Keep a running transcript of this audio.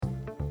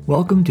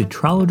Welcome to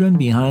Trolodrome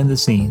Behind the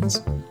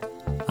Scenes.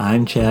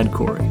 I'm Chad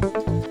Corey.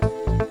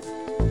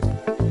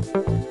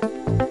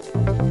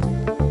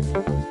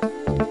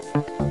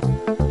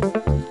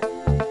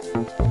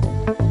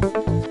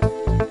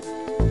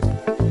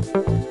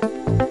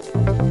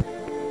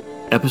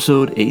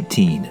 Episode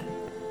 18,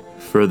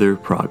 Further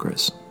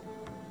Progress.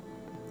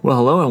 Well,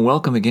 hello and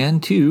welcome again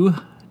to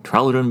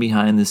Trolodrome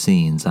Behind the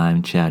Scenes.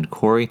 I'm Chad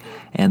Corey,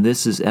 and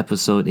this is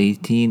episode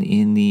 18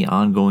 in the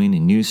ongoing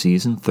new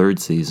season, third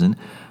season,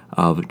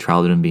 of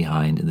Trolodrome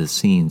Behind the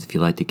Scenes. If you'd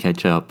like to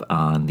catch up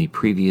on the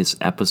previous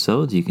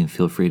episodes, you can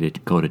feel free to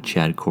go to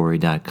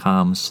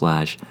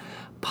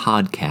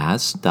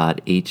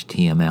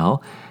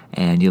chadcorey.com/podcast.html,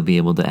 and you'll be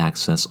able to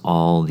access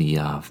all the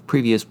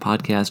previous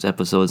podcast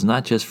episodes,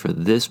 not just for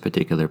this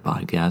particular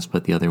podcast,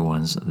 but the other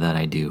ones that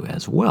I do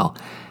as well.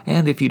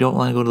 And if you don't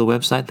want to go to the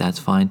website, that's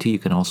fine too. You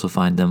can also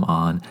find them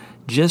on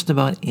just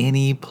about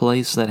any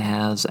place that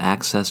has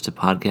access to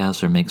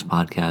podcasts or makes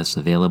podcasts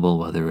available,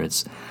 whether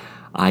it's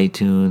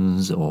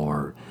iTunes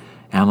or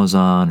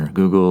Amazon or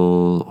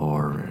Google,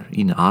 or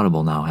even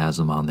Audible now has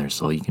them on there.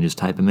 So you can just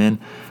type them in,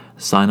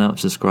 sign up,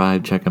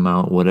 subscribe, check them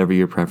out, whatever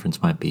your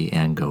preference might be,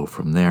 and go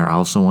from there. I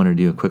also want to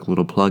do a quick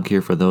little plug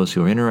here for those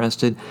who are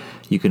interested.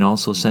 You can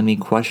also send me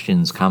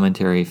questions,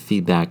 commentary,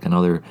 feedback, and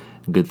other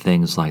good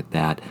things like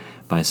that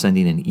by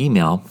sending an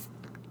email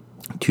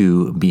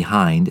to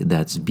behind,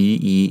 that's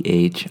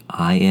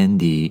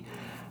BEHIND,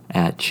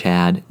 at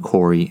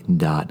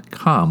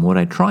chadcorey.com. What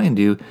I try and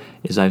do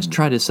is I've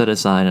tried to set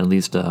aside at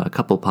least a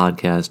couple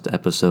podcast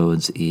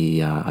episodes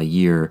a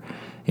year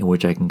in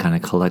which I can kind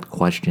of collect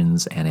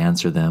questions and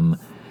answer them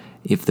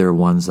if they're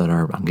ones that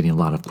I'm getting a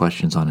lot of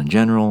questions on in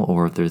general,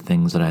 or if they're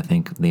things that I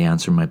think the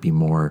answer might be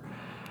more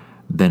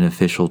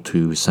beneficial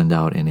to send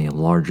out in a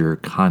larger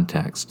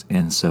context.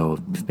 And so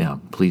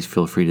please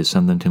feel free to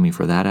send them to me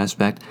for that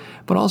aspect.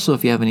 But also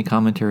if you have any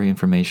commentary,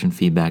 information,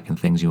 feedback, and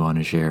things you want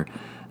to share,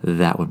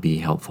 that would be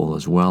helpful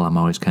as well. I'm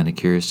always kind of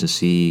curious to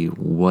see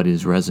what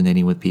is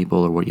resonating with people,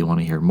 or what you want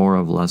to hear more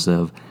of, less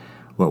of,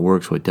 what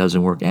works, what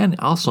doesn't work. And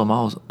also I'm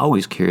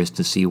always curious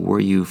to see where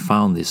you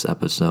found this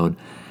episode.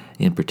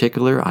 In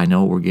particular, I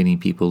know we're getting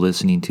people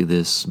listening to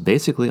this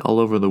basically all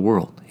over the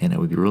world, and it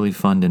would be really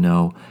fun to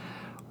know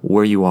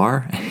where you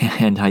are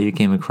and how you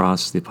came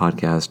across the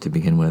podcast to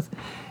begin with,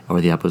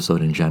 or the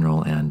episode in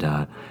general, and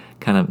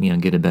kind of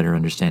get a better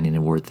understanding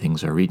of where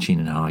things are reaching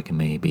and how I can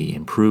maybe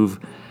improve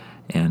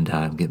and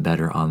get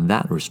better on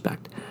that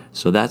respect.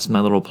 So that's my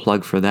little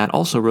plug for that.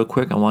 Also, real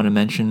quick, I want to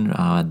mention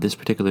at this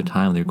particular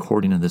time, the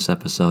recording of this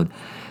episode,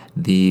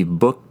 the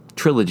book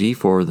trilogy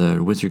for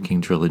the Wizard King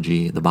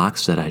trilogy, the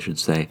box set I should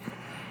say,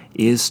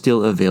 is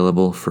still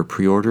available for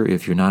pre-order.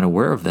 If you're not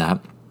aware of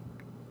that,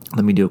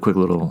 let me do a quick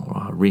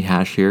little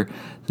rehash here.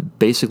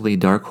 Basically,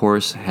 Dark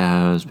Horse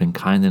has been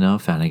kind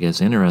enough, and I guess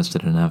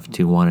interested enough,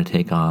 to want to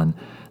take on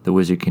the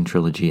Wizard King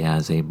trilogy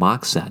as a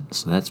box set.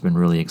 So that's been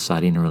really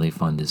exciting and really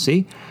fun to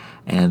see.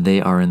 And they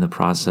are in the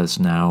process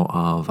now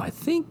of, I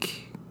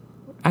think,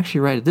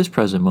 actually right at this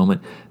present moment,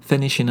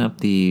 finishing up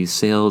the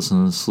sales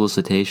and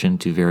solicitation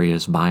to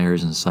various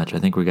buyers and such. I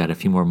think we got a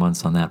few more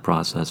months on that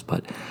process,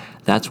 but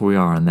that's where we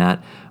are on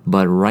that.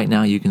 But right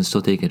now you can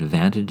still take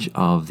advantage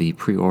of the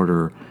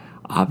pre-order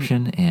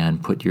option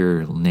and put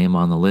your name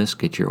on the list,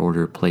 get your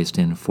order placed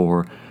in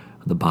for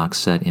the box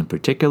set in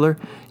particular.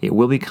 It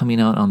will be coming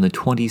out on the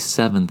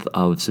 27th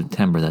of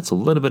September. That's a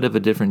little bit of a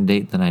different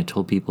date than I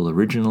told people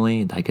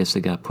originally. I guess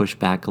it got pushed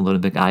back a little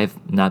bit. I've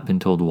not been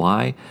told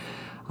why.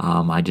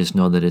 I just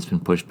know that it's been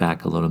pushed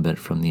back a little bit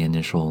from the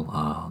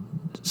initial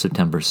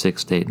September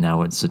 6th date.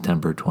 Now it's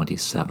September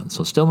 27th.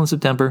 So still in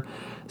September,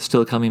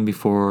 still coming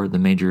before the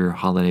major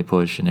holiday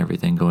push and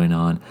everything going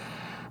on.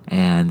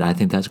 And I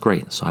think that's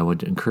great. So I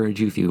would encourage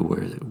you, if you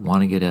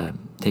want to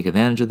take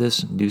advantage of this,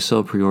 do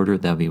so, pre-order.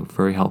 That would be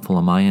very helpful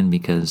on my end,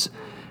 because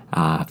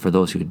for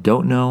those who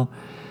don't know,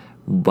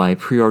 by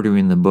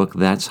pre-ordering the book,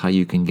 that's how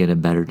you can get a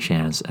better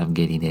chance of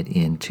getting it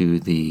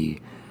into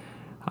the,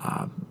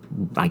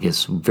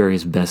 various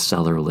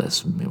bestseller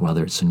lists,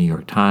 whether it's the New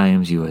York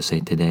Times,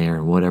 USA Today,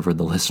 or whatever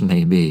the list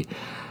may be.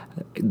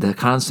 The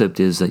concept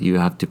is that you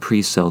have to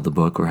pre-sell the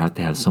book, or have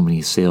to have so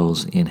many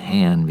sales in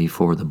hand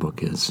before the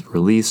book is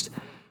released.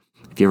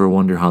 If you ever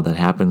wonder how that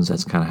happens,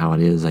 that's kind of how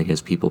it is. I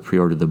guess people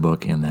pre-order the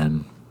book, and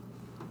then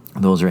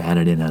those are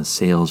added in as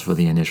sales for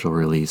the initial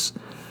release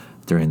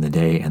during the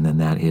day, and then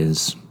that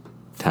is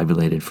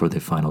tabulated for the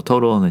final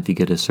total. And if you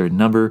get a certain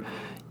number,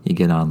 you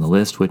get on the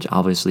list, which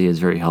obviously is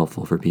very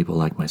helpful for people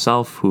like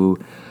myself, who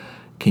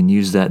can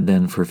use that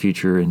then for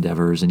future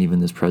endeavors, and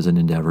even this present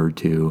endeavor,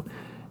 to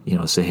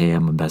say, hey,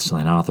 I'm a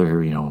best-selling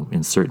author,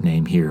 insert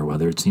name here,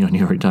 whether it's New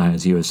York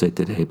Times, USA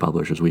Today,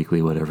 Publishers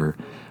Weekly, whatever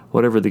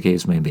the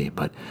case may be.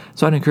 But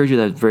so I'd encourage you.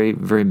 That's very,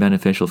 very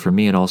beneficial for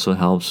me. It also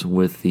helps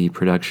with the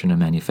production and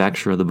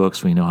manufacture of the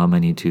books. We know how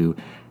many to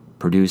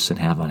produce and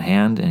have on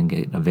hand and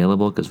get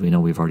available, because we know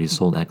we've already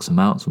sold X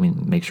amount, so we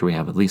make sure we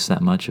have at least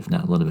that much, if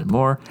not a little bit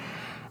more.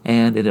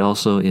 And it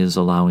also is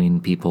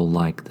allowing people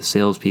like the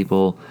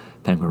salespeople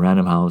Penguin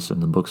Random House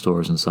and the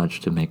bookstores and such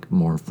to make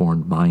more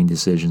informed buying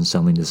decisions,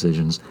 selling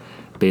decisions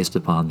based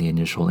upon the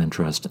initial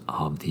interest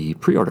of the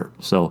pre-order.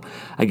 So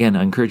again,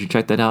 I encourage you to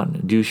check that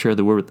out. Do share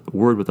the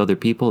word with other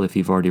people. If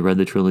you've already read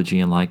the trilogy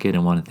and like it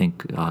and want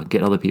to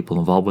get other people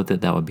involved with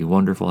it, that would be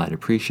wonderful. I'd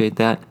appreciate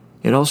that.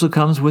 It also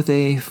comes with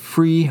a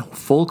free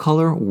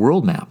full-color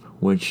world map,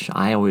 which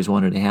I always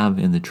wanted to have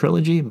in the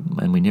trilogy,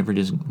 and we never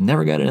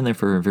got it in there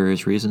for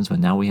various reasons, but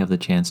now we have the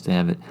chance to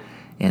have it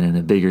and in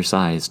a bigger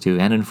size too,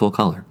 and in full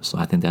color. So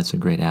I think that's a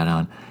great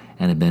add-on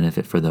and a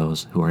benefit for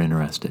those who are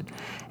interested.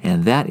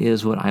 And that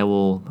is what I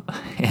will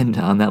end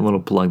on that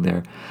little plug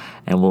there,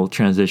 and we'll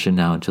transition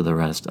now into the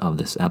rest of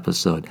this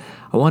episode.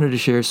 I wanted to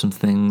share some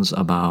things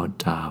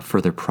about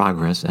further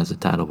progress, as the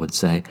title would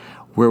say,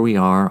 where we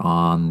are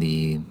on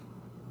the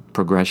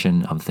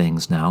progression of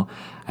things now.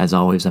 As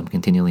always, I'm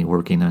continually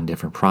working on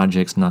different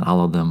projects. Not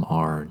all of them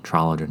are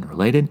Tralodren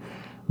related,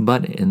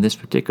 but in this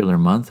particular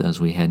month, as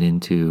we head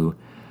into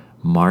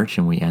March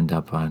and we end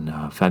up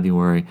on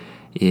February,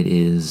 it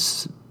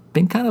is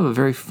been kind of a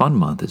very fun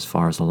month as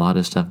far as a lot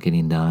of stuff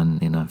getting done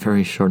in a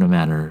very short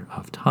matter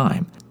of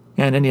time.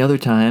 And any other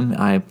time,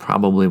 I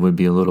probably would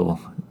be a little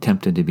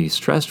tempted to be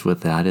stressed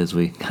with that as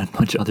we got a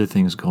bunch of other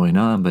things going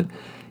on, but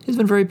it's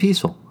been very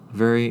peaceful,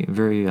 very,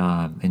 very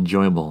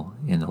enjoyable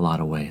in a lot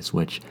of ways,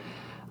 which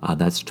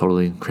that's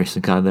totally grace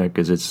of God there,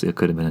 because it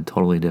could have been a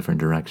totally different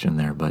direction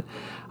there. But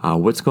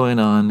what's going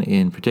on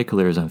in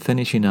particular is I'm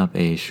finishing up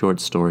a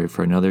short story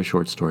for another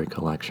short story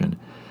collection,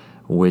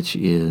 which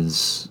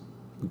is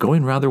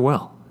going rather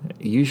well.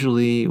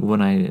 Usually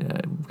when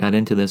I got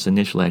into this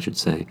initially, I should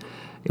say,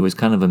 it was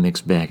kind of a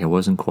mixed bag. I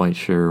wasn't quite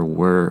sure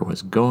where it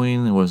was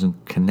going. I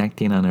wasn't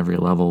connecting on every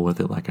level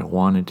with it like I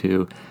wanted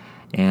to,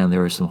 and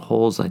there were some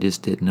holes I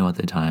just didn't know at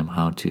the time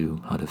how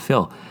to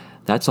fill.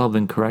 That's all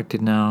been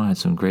corrected now. I had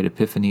some great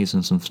epiphanies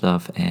and some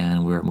stuff,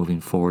 and we're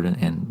moving forward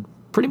and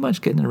pretty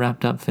much getting it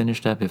wrapped up,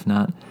 finished up, if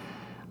not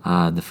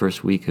the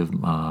first week of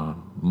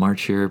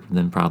March here,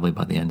 then probably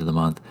by the end of the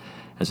month,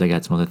 as I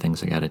got some other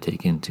things I got to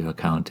take into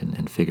account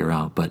and figure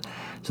out. But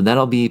so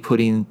that'll be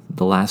putting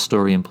the last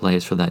story in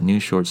place for that new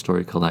short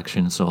story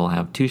collection. So I'll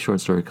have 2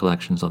 short story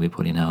collections I'll be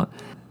putting out.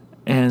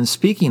 And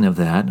speaking of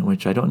that,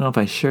 which I don't know if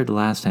I shared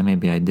last time,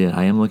 maybe I did,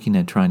 I am looking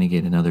at trying to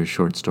get another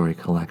short story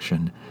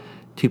collection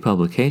to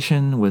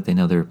publication with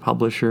another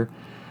publisher,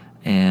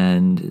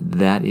 and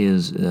that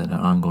is an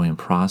ongoing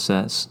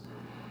process.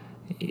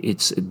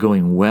 It's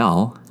going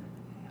well.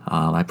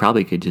 I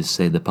probably could just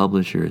say the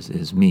publisher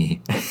is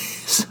me.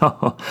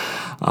 So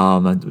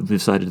I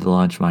decided to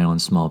launch my own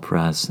small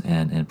press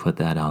and put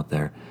that out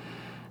there.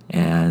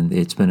 And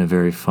it's been a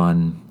very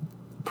fun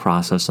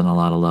process on a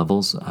lot of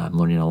levels. I'm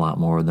learning a lot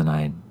more than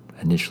I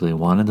initially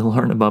wanted to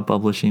learn about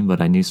publishing,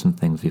 but I knew some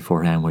things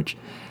beforehand which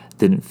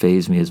didn't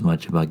faze me as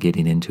much about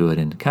getting into it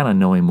and kind of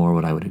knowing more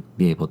what I would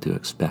be able to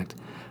expect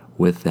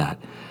with that.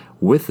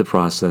 With the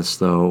process,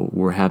 though,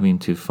 we're having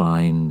to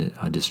find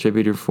a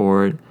distributor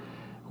for it.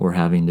 We're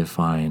having to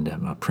find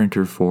a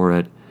printer for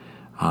it.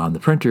 The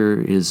printer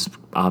is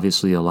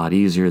obviously a lot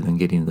easier than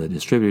getting the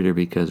distributor,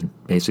 because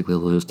basically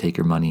they'll just take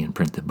your money and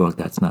print the book.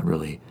 That's not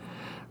really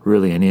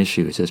an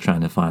issue. It's just trying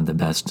to find the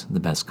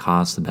best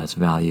cost, the best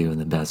value, and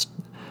the best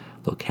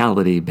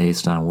locality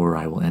based on where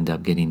I will end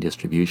up getting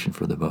distribution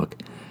for the book,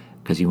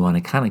 because you want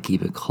to kind of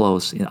keep it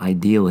close,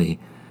 ideally,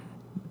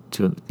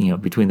 to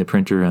between the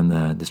printer and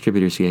the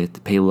distributor, so you have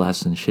to pay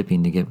less in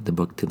shipping to get the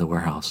book to the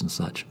warehouse and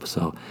such.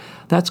 So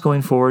that's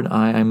going forward.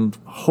 I'm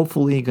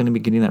hopefully going to be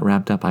getting that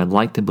wrapped up. I'd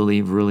like to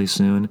believe really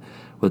soon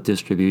with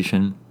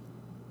distribution.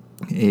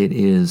 It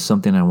is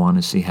something I want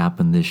to see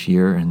happen this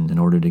year, and in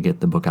order to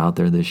get the book out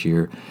there this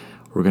year,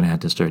 we're going to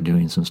have to start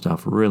doing some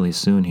stuff really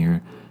soon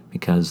here,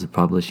 because the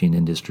publishing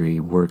industry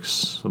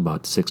works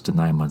about 6 to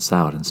 9 months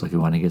out. And so if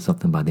you want to get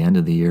something by the end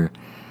of the year,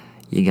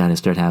 you got to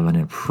start having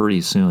it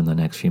pretty soon, the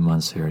next few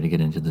months here, to get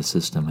into the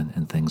system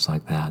and things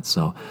like that.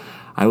 So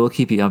I will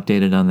keep you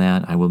updated on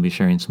that. I will be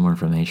sharing some more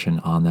information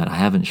on that. I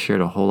haven't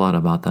shared a whole lot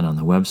about that on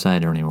the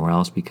website or anywhere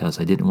else, because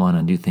I didn't want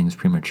to do things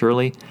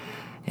prematurely.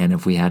 And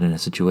if we had in a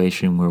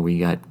situation where we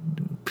got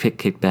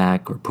kicked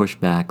back or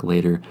pushed back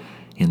later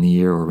in the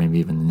year, or maybe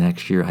even the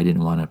next year, I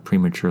didn't want to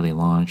prematurely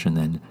launch and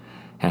then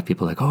have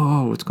people like,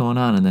 oh, what's going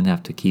on? And then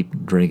have to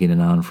keep dragging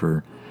it on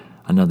for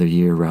another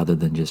year rather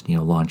than just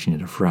launching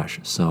it afresh.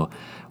 So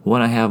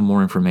when I have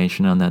more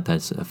information on that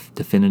that's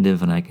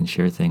definitive and I can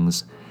share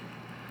things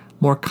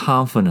more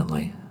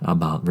confidently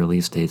about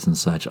release dates and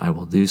such, I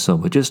will do so.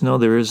 But just know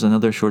there is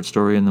another short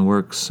story in the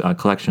works,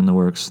 collection in the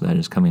works, that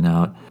is coming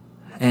out,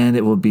 and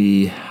it will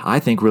be, I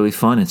think, really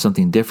fun. It's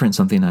something different,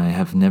 something I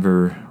have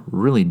never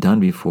really done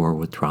before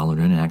with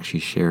Tralodren. It actually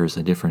shares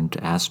a different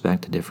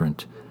aspect, a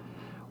different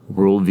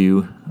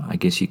worldview, I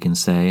guess you can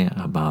say,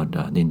 about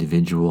the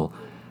individual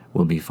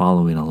will be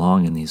following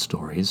along in these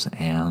stories,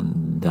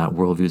 and that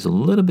worldview is a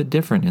little bit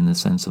different in the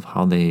sense of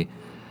how they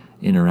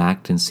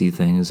interact and see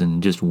things,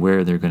 and just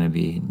where they're going to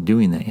be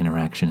doing that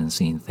interaction and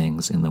seeing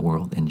things in the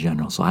world in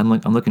general. So I'm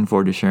looking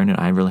forward to sharing it.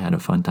 I really had a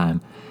fun time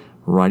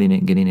writing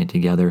it, getting it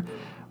together.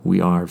 We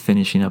are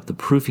finishing up the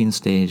proofing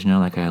stage now,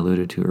 like I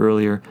alluded to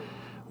earlier,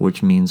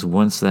 which means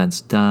once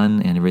that's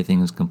done and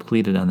everything is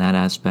completed on that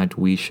aspect,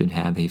 we should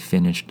have a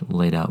finished,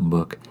 laid out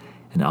book.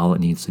 And all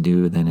it needs to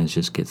do then is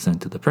just get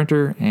sent to the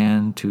printer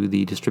and to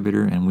the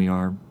distributor, and we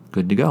are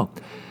good to go.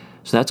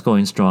 So that's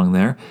going strong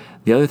there.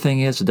 The other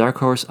thing is the Dark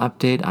Horse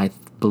update. I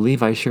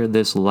believe I shared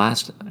this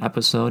last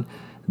episode.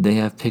 They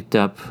have picked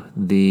up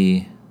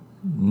the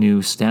new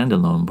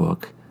standalone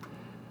book,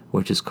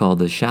 which is called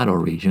The Shadow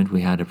Regent.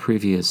 We had a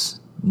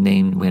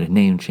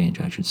name change,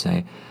 I should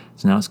say.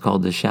 So now it's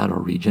called The Shadow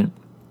Regent.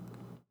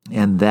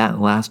 And that,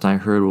 last I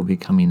heard, will be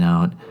coming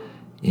out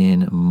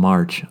in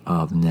March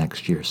of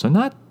next year. So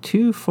not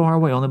too far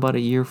away, only about a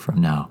year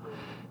from now.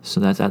 So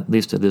that's at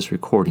least at this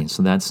recording.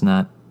 So that's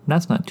not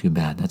too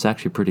bad. That's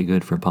actually pretty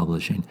good for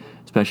publishing,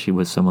 especially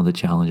with some of the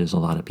challenges a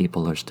lot of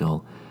people are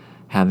still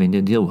having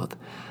to deal with.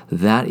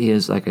 That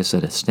is, like I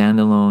said, a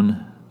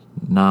standalone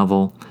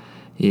novel.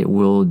 It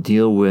will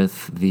deal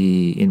with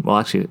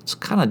it's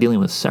kind of dealing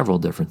with several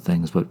different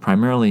things, but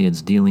primarily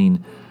it's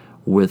dealing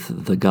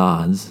with the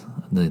gods,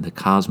 the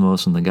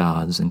cosmos and the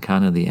gods, and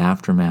kind of the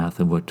aftermath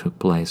of what took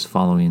place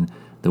following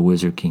the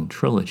Wizard King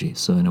trilogy.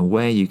 So in a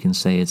way, you can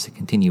say it's a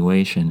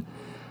continuation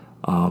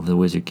of the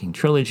Wizard King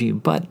trilogy,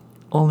 but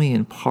only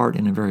in part,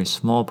 in a very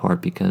small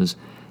part, because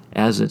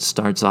as it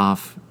starts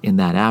off in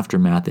that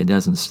aftermath, it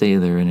doesn't stay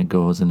there, and it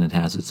goes and it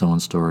has its own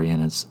story,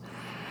 and it's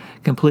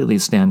completely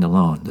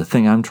standalone. The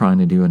thing I'm trying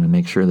to do, and to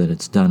make sure that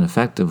it's done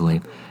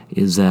effectively,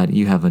 is that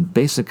you have a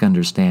basic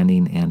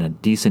understanding and a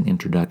decent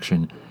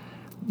introduction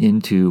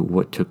into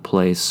what took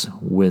place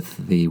with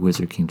the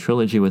Wizard King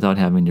trilogy without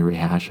having to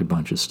rehash a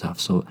bunch of stuff.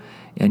 So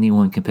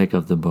anyone can pick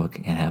up the book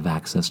and have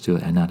access to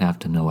it and not have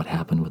to know what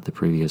happened with the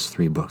previous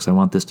 3 books. I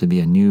want this to be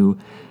a new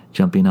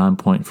jumping on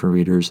point for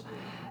readers,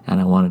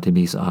 and I want it to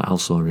be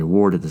also a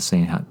reward at the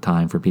same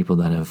time for people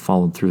that have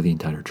followed through the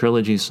entire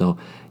trilogy. So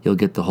you'll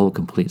get the whole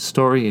complete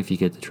story if you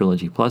get the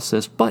trilogy plus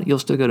this, but you'll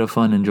still get a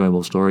fun,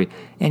 enjoyable story,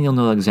 and you'll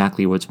know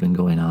exactly what's been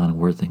going on and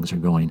where things are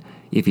going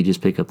if you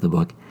just pick up the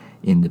book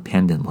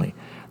independently.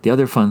 The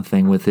other fun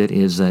thing with it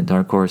is that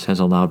Dark Horse has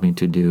allowed me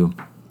to do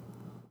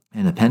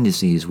an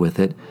appendices with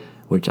it,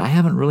 which I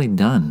haven't really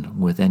done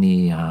with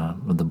any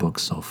of the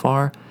books so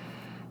far.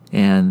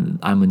 And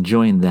I'm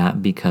enjoying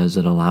that because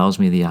it allows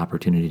me the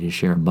opportunity to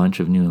share a bunch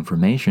of new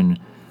information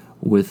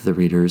with the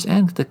readers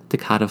and to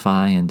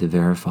codify and to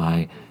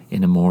verify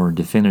in a more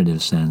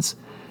definitive sense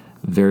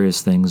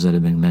various things that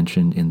have been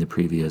mentioned in the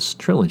previous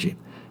trilogy.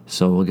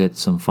 So we'll get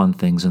some fun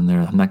things in there.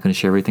 I'm not going to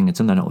share everything that's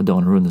in there. I don't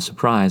want to ruin the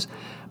surprise.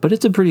 But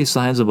it's a pretty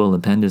sizable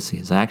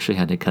appendices. I actually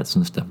had to cut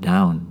some stuff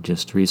down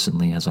just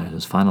recently as I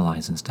was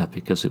finalizing stuff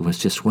because it was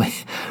just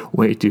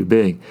way too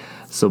big.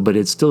 So, but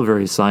it's still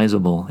very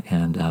sizable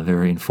and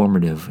very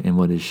informative in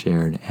what is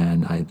shared.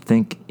 And I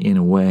think, in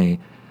a way,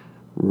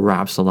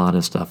 wraps a lot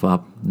of stuff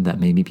up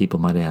that maybe people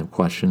might have had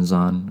questions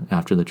on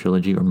after the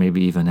trilogy or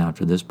maybe even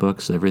after this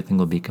book. So everything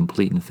will be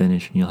complete and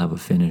finished, and you'll have a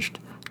finished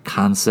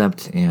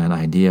concept and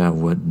idea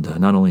of what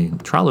not only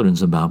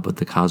Tralodren's about, but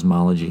the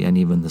cosmology and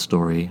even the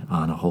story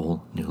on a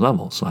whole new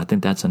level. So I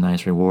think that's a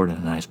nice reward and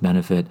a nice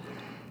benefit,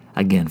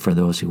 again, for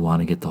those who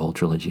want to get the whole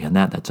trilogy. And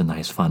that's a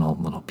nice fun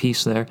little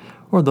piece there.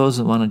 Or those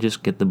that want to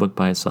just get the book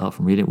by itself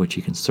and read it, which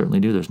you can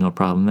certainly do. There's no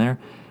problem there.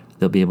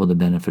 They'll be able to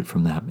benefit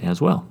from that as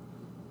well.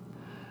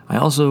 I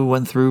also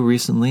went through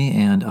recently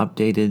and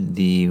updated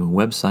the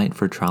website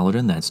for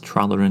Tralodren. That's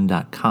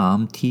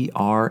tralodren.com,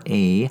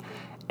 TRALODREM.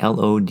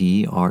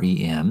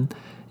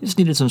 Just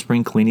needed some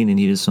spring cleaning and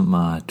needed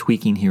some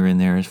tweaking here and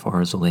there as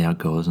far as the layout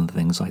goes and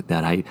things like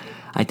that.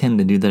 I tend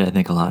to do that. I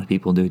think a lot of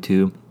people do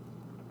too.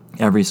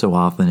 Every so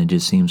often, it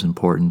just seems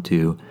important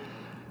to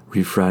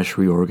refresh,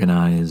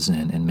 reorganize,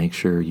 and make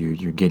sure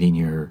you're getting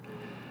your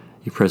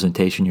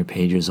presentation, your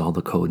pages, all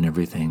the code and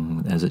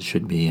everything as it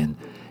should be, and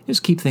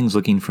just keep things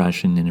looking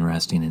fresh and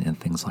interesting and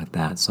things like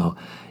that. So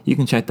you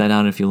can check that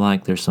out if you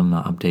like. There's some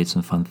updates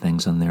and fun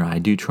things in there. I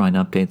do try and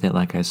update that,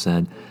 like I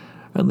said,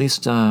 at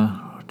least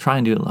try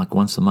and do it like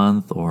once a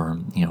month or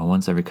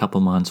once every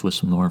couple months with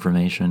some more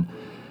information,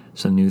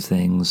 some new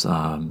things,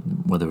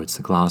 whether it's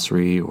the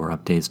glossary or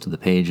updates to the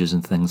pages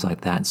and things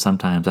like that.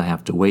 Sometimes I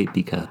have to wait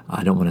because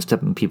I don't want to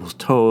step on people's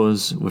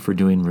toes if we're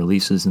doing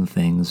releases and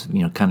things,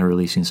 kind of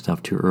releasing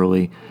stuff too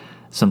early.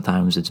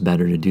 Sometimes it's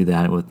better to do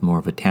that with more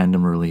of a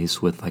tandem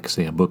release with, like,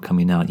 say, a book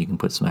coming out. You can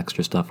put some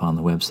extra stuff on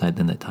the website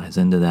then that ties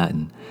into that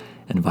and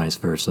vice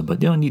versa.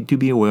 But need to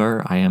be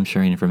aware, I am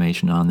sharing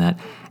information on that.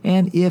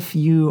 And if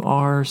you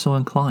are so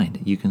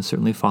inclined, you can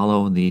certainly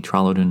follow the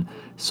Tralodren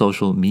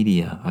social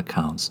media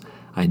accounts.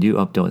 I do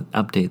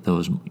update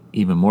those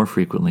even more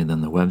frequently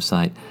than the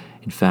website.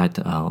 In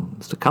fact,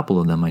 just a couple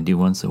of them I do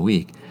once a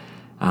week.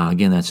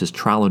 Again, that's just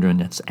Tralodren.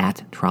 That's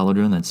at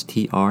Tralodren. That's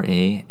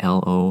TRALODREN.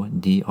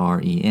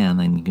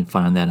 And you can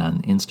find that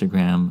on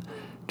Instagram,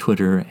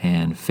 Twitter,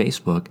 and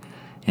Facebook.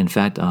 In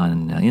fact,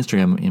 on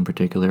Instagram in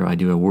particular, I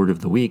do a word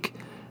of the week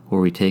where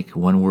we take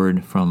one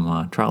word from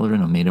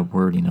Tralodren, a made-up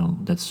word,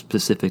 that's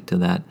specific to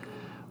that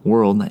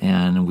world,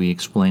 and we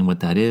explain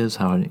what that is,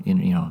 how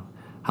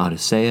to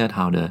say it,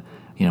 how to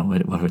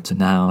whether it's a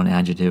noun,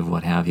 adjective,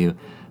 what have you.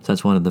 So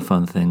that's one of the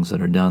fun things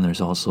that are done.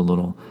 There's also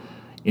little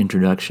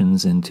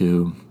introductions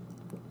into,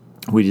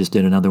 we just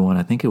did another one,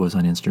 I think it was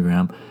on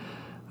Instagram,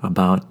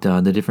 about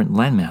the different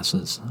land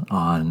masses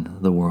on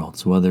the world.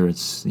 So whether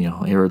it's,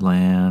 arid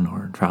land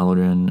or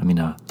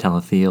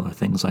Talithiel or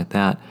things like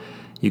that,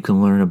 you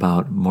can learn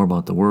more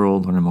about the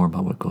world, learn more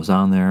about what goes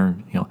on there.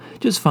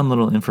 Just fun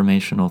little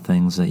informational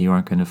things that you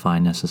aren't going to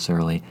find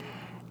necessarily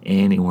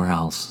anywhere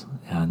else,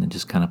 and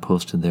just kind of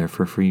posted there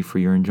for free for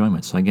your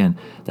enjoyment. So again,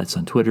 that's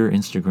on Twitter,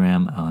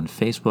 Instagram, on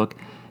Facebook.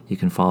 You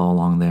can follow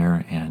along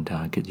there and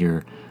get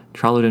your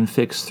Tralodon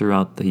fix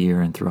throughout the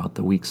year and throughout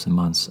the weeks and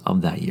months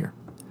of that year.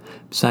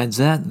 Besides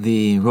that,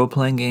 the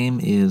role-playing game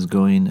is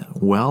going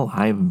well.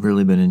 I've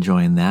really been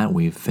enjoying that.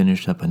 We've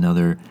finished up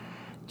another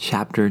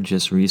chapter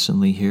just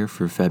recently here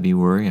for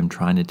February. I'm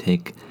trying to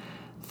take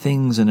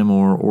things in a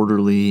more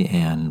orderly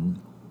and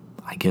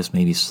I guess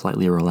maybe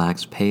slightly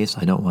relaxed pace.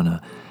 I don't want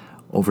to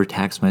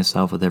overtax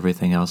myself with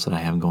everything else that I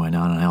have going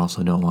on, and I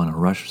also don't want to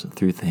rush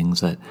through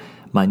things that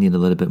might need a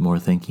little bit more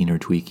thinking or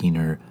tweaking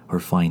or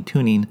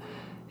fine-tuning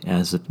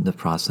as the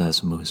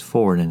process moves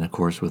forward. And of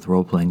course, with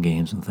role-playing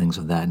games and things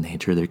of that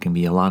nature, there can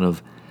be a lot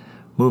of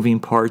moving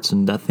parts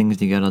and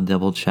things you got to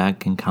double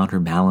check and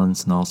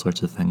counterbalance and all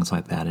sorts of things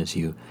like that as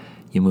you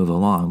move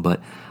along. But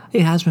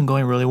it has been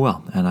going really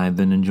well, and I've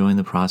been enjoying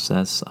the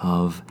process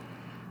of,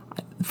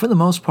 for the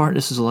most part,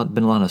 this has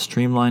been a lot of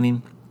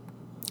streamlining,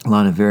 a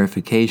lot of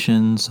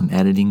verification, some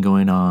editing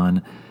going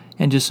on,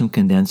 and just some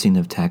condensing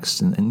of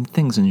text and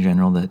things in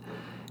general that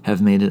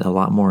have made it a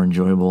lot more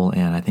enjoyable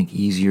and I think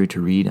easier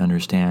to read,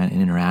 understand,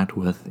 and interact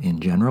with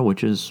in general,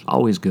 which is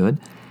always good.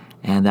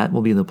 And that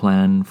will be the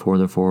plan for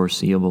the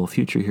foreseeable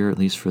future here, at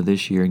least for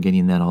this year,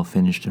 getting that all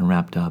finished and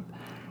wrapped up.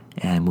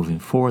 And moving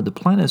forward, the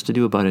plan is to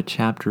do about a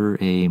chapter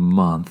a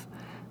month.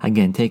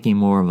 Again, taking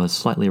more of a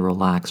slightly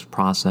relaxed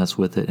process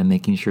with it and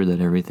making sure that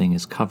everything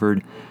is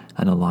covered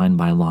and a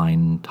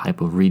line-by-line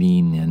type of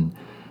reading and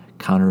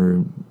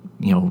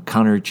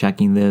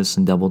counter-checking this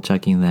and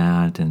double-checking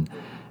that and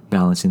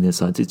balancing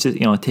this out. It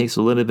takes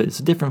a little bit. It's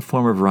a different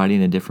form of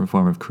writing, a different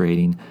form of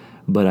creating,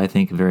 but I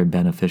think a very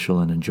beneficial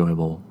and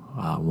enjoyable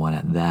one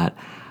at that.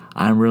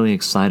 I'm really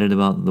excited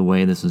about the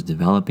way this is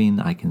developing.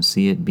 I can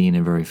see it being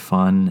a very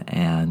fun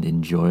and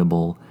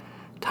enjoyable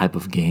type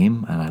of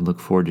game, and I look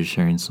forward to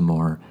sharing some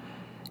more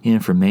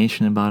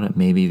information about it,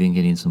 maybe even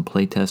getting some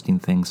playtesting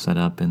things set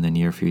up in the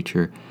near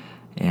future,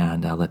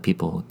 and let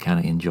people kind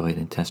of enjoy it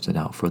and test it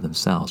out for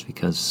themselves,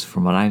 because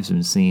from what I've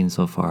been seeing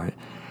so far,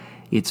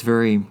 it's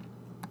very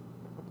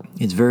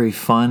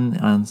fun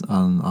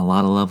on a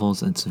lot of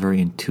levels. It's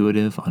very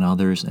intuitive on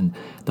others, and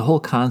the whole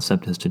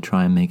concept is to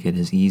try and make it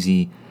as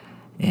easy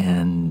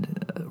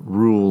and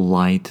rule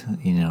light,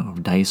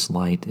 dice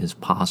light as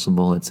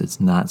possible.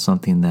 It's not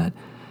something that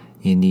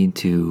you need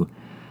to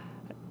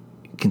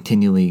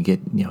continually get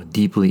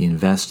deeply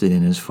invested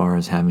in as far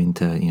as having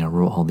to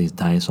roll all these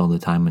dice all the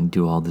time and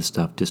do all this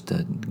stuff just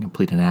to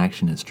complete an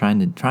action. It's trying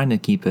to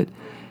keep it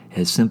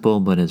as simple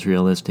but as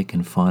realistic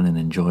and fun and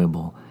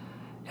enjoyable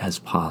as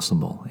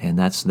possible, and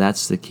that's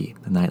the key.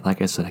 And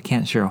like I said, I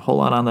can't share a whole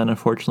lot on that,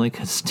 unfortunately,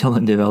 because it's still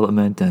in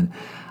development, and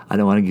I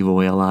don't want to give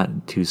away a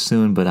lot too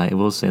soon. But I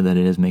will say that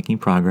it is making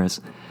progress.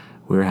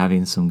 We're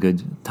having some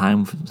good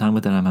time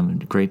with it. I'm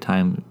having a great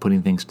time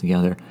putting things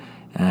together,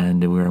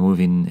 and we're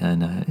moving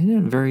in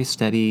a very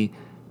steady,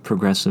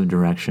 progressive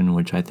direction,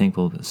 which I think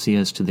will see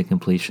us to the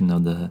completion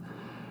of the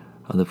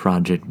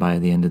project by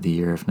the end of the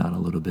year, if not a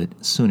little bit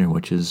sooner,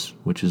 which is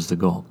the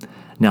goal.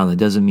 Now, that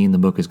doesn't mean the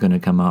book is going to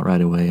come out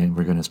right away and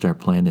we're going to start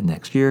playing it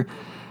next year.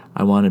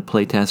 I want to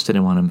play test it. I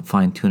want to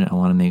fine tune it. I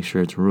want to make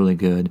sure it's really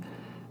good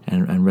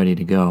and ready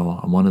to go.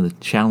 One of the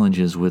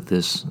challenges with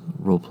this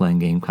role-playing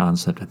game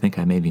concept, I think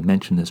I maybe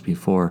mentioned this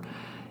before,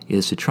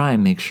 is to try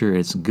and make sure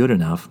it's good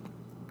enough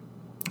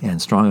and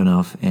strong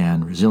enough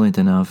and resilient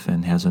enough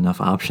and has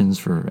enough options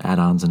for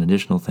add-ons and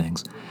additional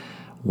things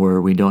where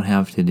we don't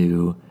have to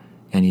do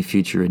any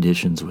future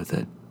additions with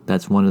it.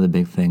 That's one of the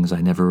big things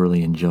I never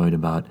really enjoyed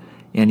about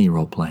any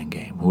role-playing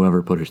game,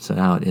 whoever put it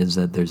out, is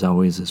that there's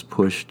always this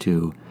push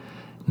to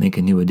make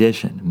a new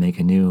addition,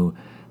 make a new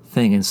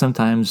thing. And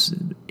sometimes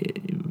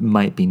it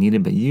might be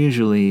needed, but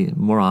usually,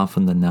 more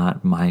often than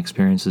not, my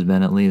experience has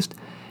been at least,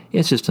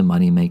 it's just a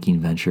money-making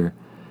venture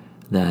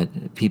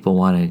that people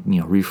want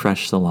to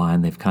refresh the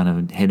line. They've kind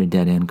of hit a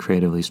dead end,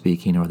 creatively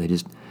speaking, or they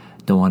just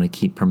don't want to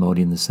keep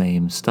promoting the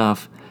same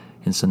stuff.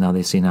 And so now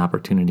they see an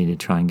opportunity to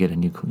try and get a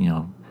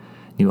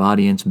new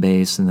audience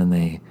base, and then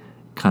they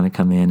kind of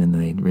come in and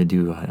they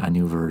redo a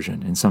new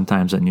version. And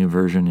sometimes that new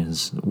version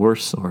is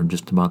worse or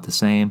just about the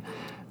same.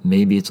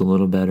 Maybe it's a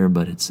little better,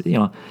 but it's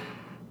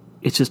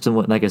just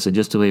like I said,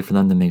 just a way for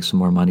them to make some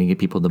more money, get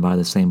people to buy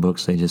the same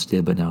books they just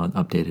did, but now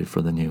updated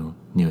for the new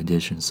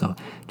edition. So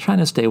trying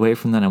to stay away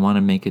from that. I want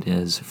to make it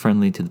as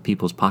friendly to the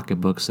people's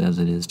pocketbooks as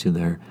it is to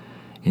their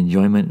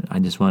enjoyment. I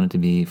just want it to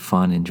be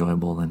fun,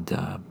 enjoyable,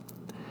 and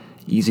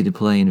easy to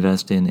play,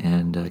 invest in,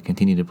 and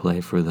continue to play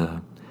for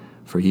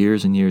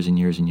years and years and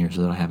years and years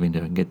without having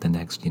to get the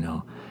next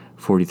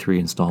 43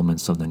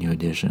 installments of the new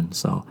edition.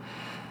 So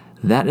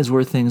that is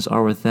where things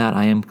are with that.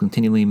 I am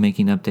continually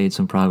making updates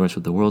and progress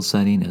with the world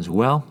setting as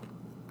well.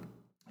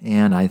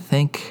 And I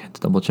think,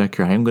 to double check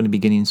here, I am going to be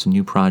getting some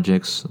new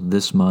projects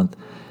this month,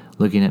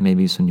 looking at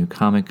maybe some new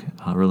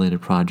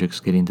comic-related projects,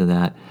 getting to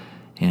that,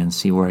 and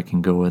see where I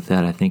can go with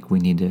that. I think we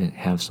need to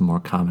have some more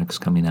comics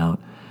coming out.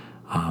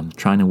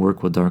 Trying to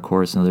work with Dark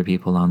Horse and other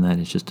people on that.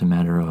 It's just a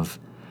matter of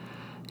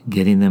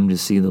getting them to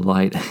see the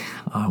light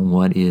on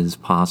what is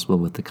possible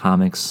with the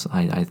comics.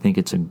 I think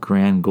it's a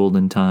grand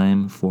golden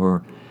time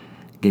for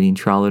getting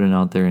Trolloden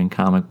out there in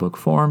comic book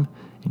form,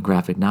 in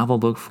graphic novel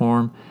book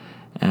form,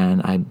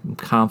 and I'm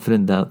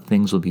confident that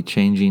things will be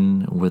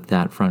changing with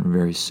that front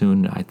very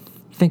soon. I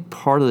think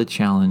part of the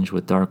challenge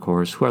with Dark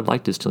Horse, who I'd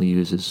like to still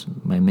use as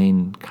my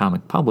main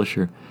comic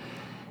publisher,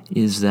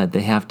 is that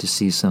they have to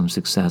see some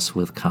success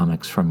with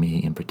comics from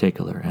me in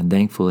particular. And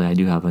thankfully, I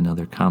do have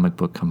another comic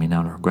book coming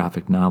out, or a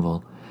graphic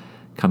novel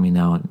coming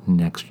out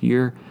next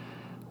year,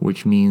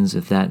 which means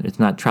if that, it's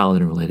not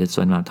Trolloden related,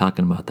 so I'm not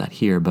talking about that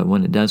here, but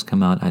when it does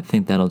come out, I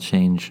think that'll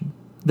change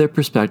their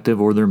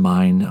perspective or their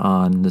mind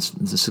on the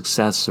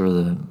success or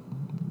the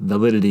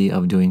validity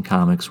of doing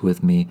comics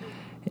with me,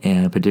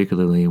 and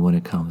particularly when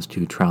it comes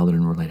to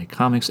Trolloden related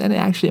comics. And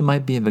actually, it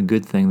might be a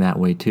good thing that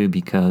way too,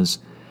 because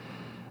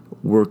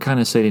we're kind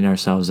of setting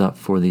ourselves up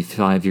for the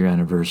 5-year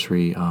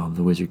anniversary of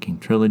the Wizard King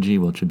trilogy,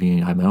 which would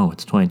be, I know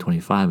it's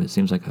 2025. It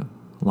seems like a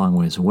long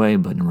ways away,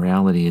 but in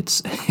reality,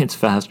 it's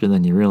faster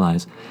than you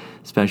realize,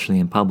 especially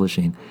in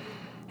publishing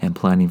and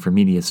planning for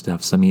media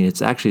stuff. So, I mean,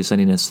 it's actually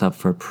setting us up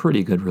for a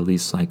pretty good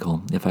release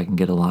cycle if I can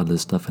get a lot of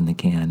this stuff in the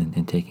can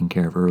and taken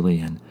care of early,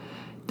 and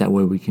that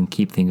way we can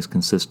keep things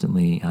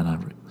consistently on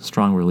a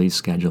strong release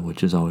schedule,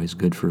 which is always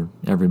good for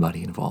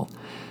everybody involved.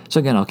 So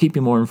again, I'll keep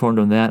you more informed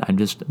on that. I'm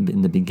just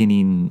in the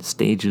beginning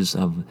stages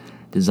of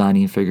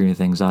designing, figuring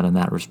things out in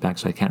that respect,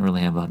 so I don't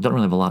really have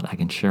a lot I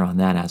can share on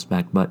that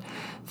aspect, but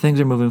things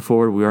are moving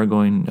forward. We are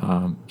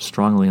going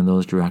strongly in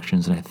those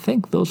directions, and I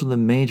think those are the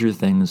major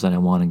things that I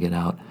want to get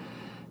out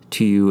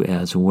to you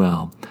as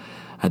well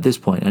at this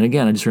point. And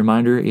again, just a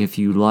reminder, if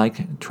you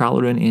like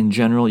Trolloden in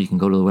general, you can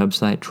go to the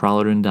website,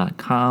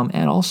 trolloden.com,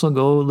 and also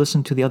go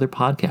listen to the other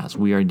podcasts.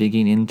 We are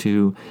digging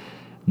into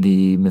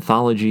the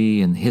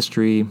mythology and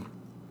history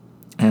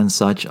and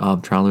such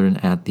of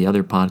Trolloden at the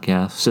other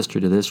podcast, sister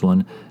to this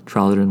one,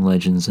 Trolloden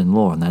Legends and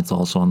Lore. And that's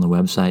also on the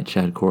website,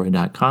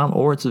 chadcorey.com,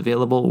 or it's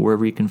available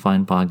wherever you can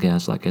find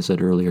podcasts, like I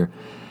said earlier,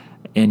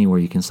 anywhere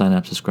you can sign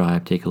up,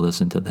 subscribe, take a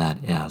listen to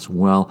that as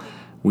well.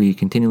 We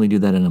continually do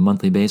that on a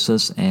monthly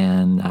basis,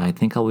 and I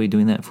think I'll be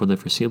doing that for the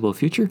foreseeable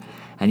future.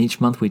 And each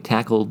month we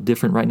tackle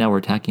different, right now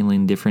we're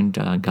tackling different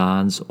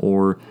gods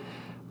or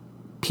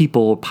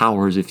people,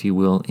 powers, if you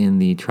will, in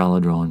the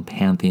Trolladron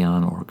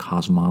pantheon or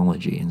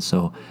cosmology. And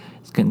so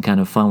it's getting kind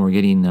of fun. We're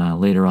getting,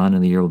 later on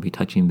in the year, we'll be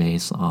touching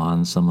base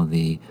on some of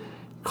the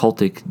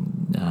cultic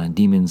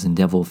demons and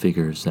devil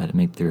figures that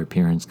make their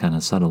appearance kind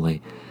of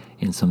subtly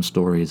in some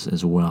stories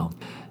as well.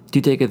 Do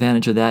take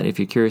advantage of that if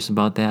you're curious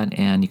about that,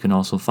 and you can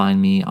also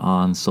find me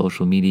on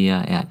social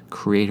media at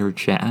Creator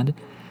Chad.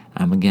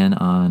 I'm again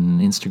on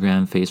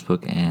Instagram,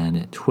 Facebook,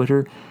 and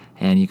Twitter,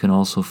 and you can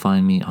also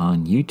find me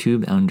on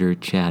YouTube under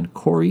Chad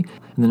Corey,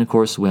 and then of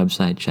course the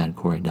website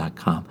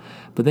chadcorey.com.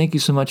 But thank you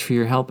so much for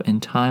your help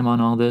and time on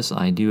all this.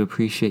 I do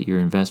appreciate your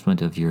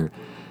investment of your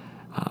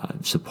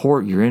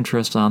support, your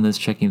interest on this,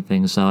 checking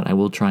things out. I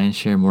will try and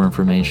share more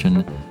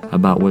information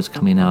about what's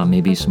coming out,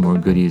 maybe some more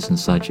goodies and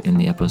such in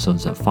the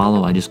episodes that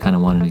follow. I just kind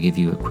of wanted to give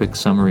you a quick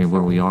summary of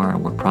where we are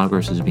and where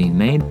progress is being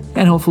made.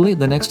 And hopefully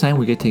the next time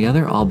we get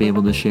together, I'll be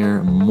able to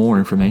share more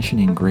information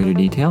in greater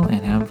detail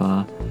and have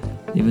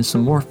even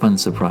some more fun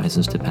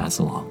surprises to pass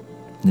along.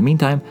 In the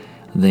meantime,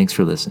 thanks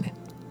for listening.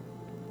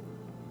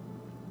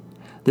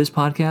 This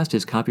podcast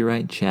is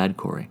copyright Chad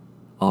Corey.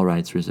 All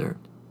rights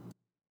reserved.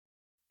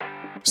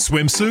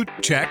 Swimsuit?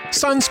 Check.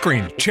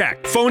 Sunscreen?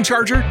 Check. Phone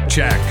charger?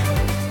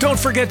 Check. Don't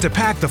forget to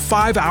pack the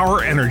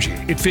 5-Hour Energy.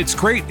 It fits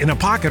great in a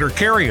pocket or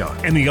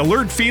carry-on, and the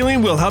alert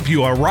feeling will help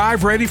you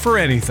arrive ready for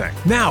anything.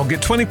 Now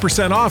get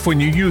 20% off when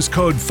you use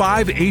code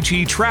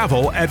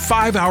 5HETRAVEL at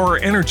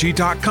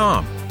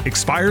 5hourenergy.com.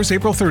 Expires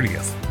April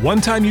 30th.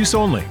 One-time use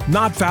only.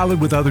 Not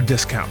valid with other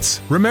discounts.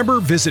 Remember,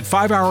 visit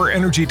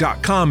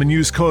 5hourenergy.com and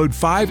use code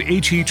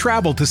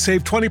 5HETRAVEL to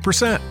save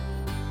 20%.